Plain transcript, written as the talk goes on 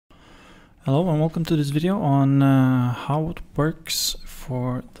Hello and welcome to this video on how it works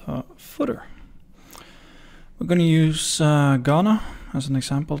for the footer. We're going to use Ghana as an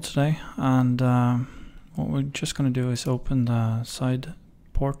example today, and what we're just going to do is open the side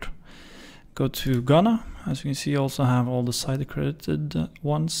port, go to Ghana. As you can see, also have all the side accredited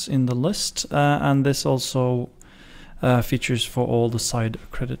ones in the list, and this also features for all the side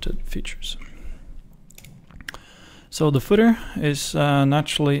accredited features. So the footer is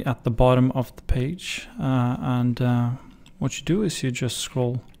naturally at the bottom of the page, and what you do is you just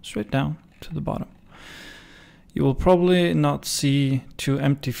scroll straight down to the bottom. You will probably not see two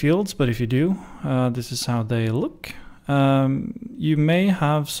empty fields, but if you do, this is how they look. You may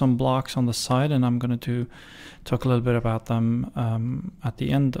have some blocks on the side, and I'm going to talk a little bit about them at the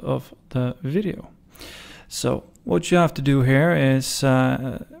end of the video. So what you have to do here is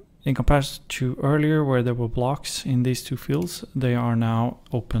in comparison to earlier where there were blocks in these two fields, they are now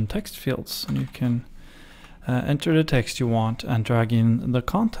open text fields, and you can enter the text you want and drag in the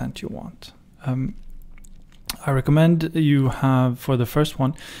content you want. I recommend you have, for the first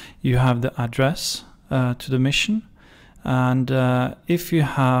one, you have the address to the mission, and if you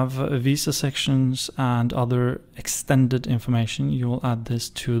have visa sections and other extended information, you will add this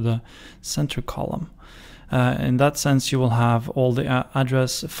to the center column. In that sense, you will have all the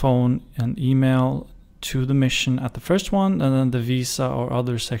address, phone, and email to the mission at the first one, and then the visa or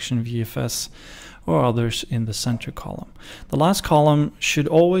other section, VFS, or others in the center column. The last column should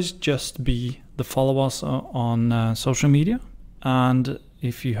always just be the follow us on social media, and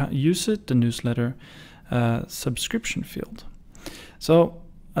if you use it, the newsletter subscription field. So,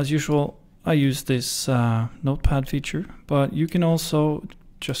 as usual, I use this notepad feature, but you can also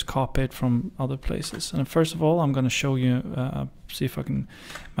just copy it from other places. And first of all, I'm going to show you, see if I can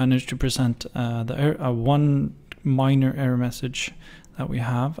manage to present one minor error message that we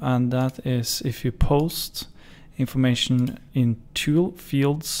have, and that is if you post information in two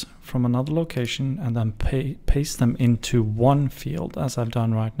fields from another location and then paste them into one field, as I've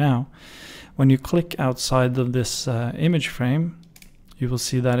done right now. When you click outside of this image frame, you will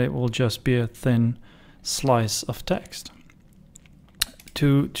see that it will just be a thin slice of text.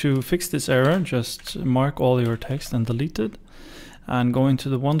 To fix this error, just mark all your text and delete it, and go into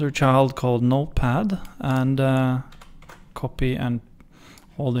the wonder child called Notepad and copy and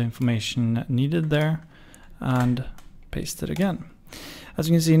all the information needed there and paste it again. As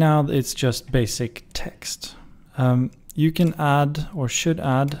you can see now, it's just basic text. You can add or should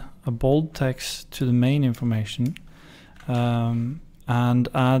add a bold text to the main information and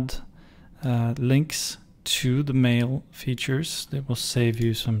add links to the mail features. They will save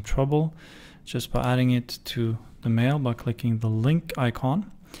you some trouble just by adding it to the mail by clicking the link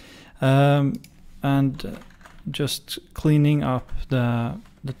icon, and just cleaning up the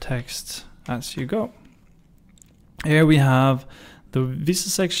text as you go. Here we have the visa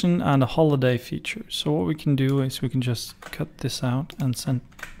section and the holiday feature. So what we can do is we can just cut this out and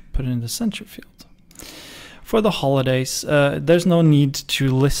put it in the center field. For the holidays, there's no need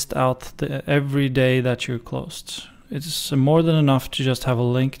to list out every day that you're closed. It's more than enough to just have a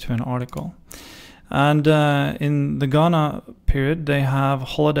link to an article. And in the Ghana period, they have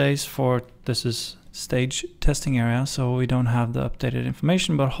holidays for, this is stage testing area, so we don't have the updated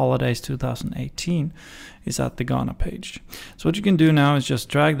information, but holidays 2018 is at the Ghana page. So what you can do now is just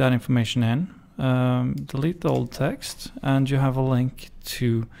drag that information in, delete the old text, and you have a link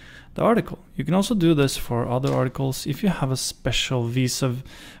to the article. You can also do this for other articles. If you have a special visa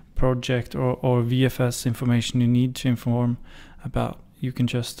project or VFS information you need to inform about, you can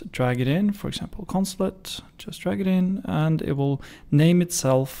just drag it in. For example, consulate, just drag it in, and it will name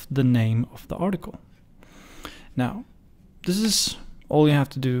itself the name of the article. Now, this is all you have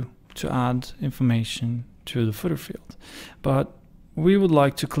to do to add information to the footer field. But we would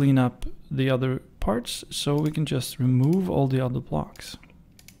like to clean up the other parts, so we can just remove all the other blocks.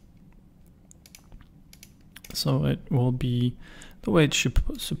 So it will be the way it's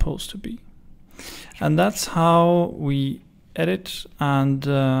supposed to be. And that's how we edit and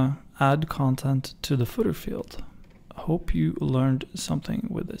add content to the footer field. I hope you learned something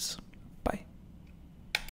with this.